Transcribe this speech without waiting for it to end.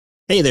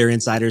Hey there,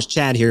 insiders.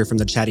 Chad here from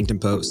the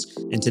Chattington Post.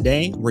 And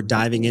today we're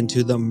diving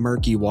into the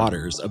murky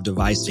waters of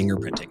device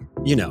fingerprinting.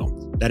 You know,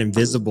 that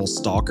invisible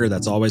stalker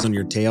that's always on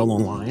your tail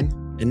online.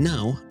 And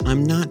no,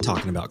 I'm not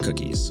talking about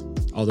cookies,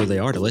 although they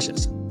are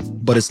delicious.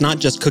 But it's not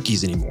just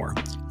cookies anymore.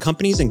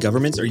 Companies and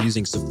governments are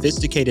using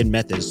sophisticated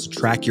methods to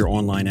track your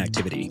online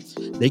activity.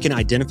 They can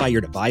identify your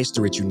device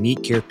through its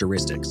unique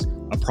characteristics,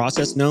 a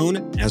process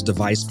known as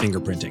device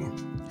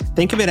fingerprinting.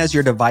 Think of it as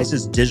your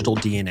device's digital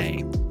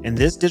DNA. And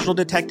this digital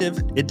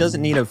detective, it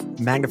doesn't need a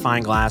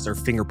magnifying glass or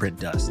fingerprint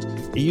dust.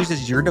 It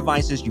uses your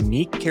device's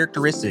unique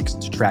characteristics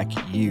to track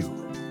you.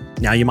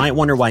 Now, you might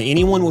wonder why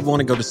anyone would want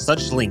to go to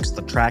such lengths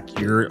to track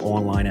your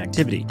online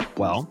activity.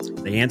 Well,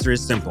 the answer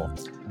is simple.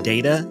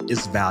 Data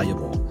is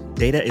valuable.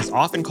 Data is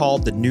often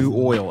called the new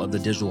oil of the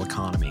digital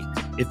economy.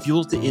 It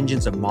fuels the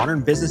engines of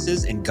modern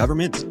businesses and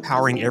governments,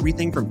 powering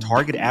everything from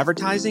targeted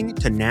advertising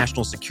to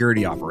national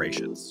security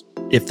operations.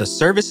 If the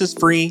service is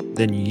free,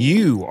 then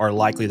you are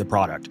likely the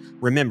product.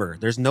 Remember,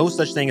 there's no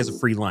such thing as a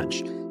free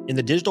lunch. In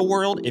the digital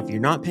world, if you're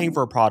not paying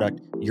for a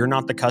product, you're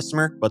not the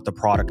customer, but the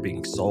product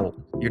being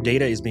sold. Your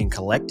data is being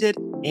collected,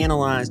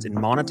 analyzed, and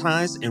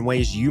monetized in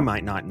ways you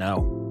might not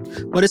know.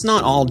 But it's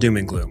not all doom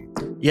and gloom.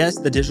 Yes,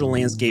 the digital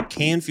landscape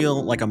can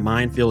feel like a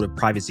minefield of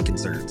privacy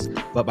concerns,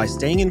 but by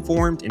staying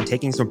informed and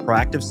taking some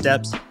proactive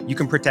steps, you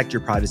can protect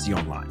your privacy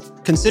online.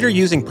 Consider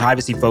using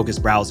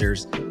privacy-focused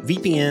browsers,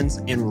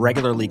 VPNs, and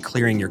regularly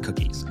clearing your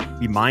cookies.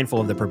 Be mindful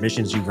of the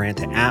permissions you grant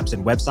to apps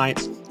and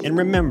websites. And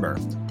remember,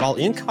 while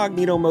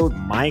incognito mode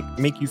might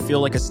make you feel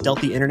like a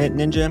stealthy internet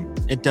ninja,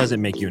 it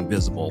doesn't make you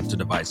invisible to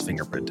device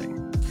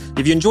fingerprinting.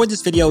 If you enjoyed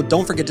this video,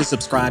 don't forget to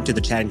subscribe to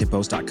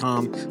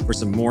thechattingtonpost.com for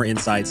some more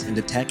insights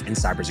into tech and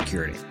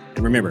cybersecurity.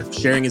 And remember,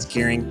 sharing is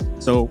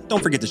caring, so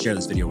don't forget to share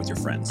this video with your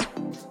friends.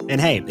 And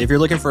hey, if you're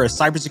looking for a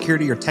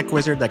cybersecurity or tech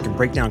wizard that can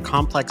break down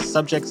complex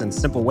subjects in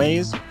simple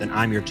ways, then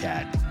I'm your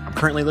Chad. I'm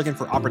currently looking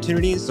for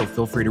opportunities, so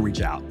feel free to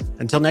reach out.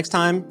 Until next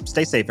time,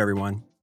 stay safe, everyone.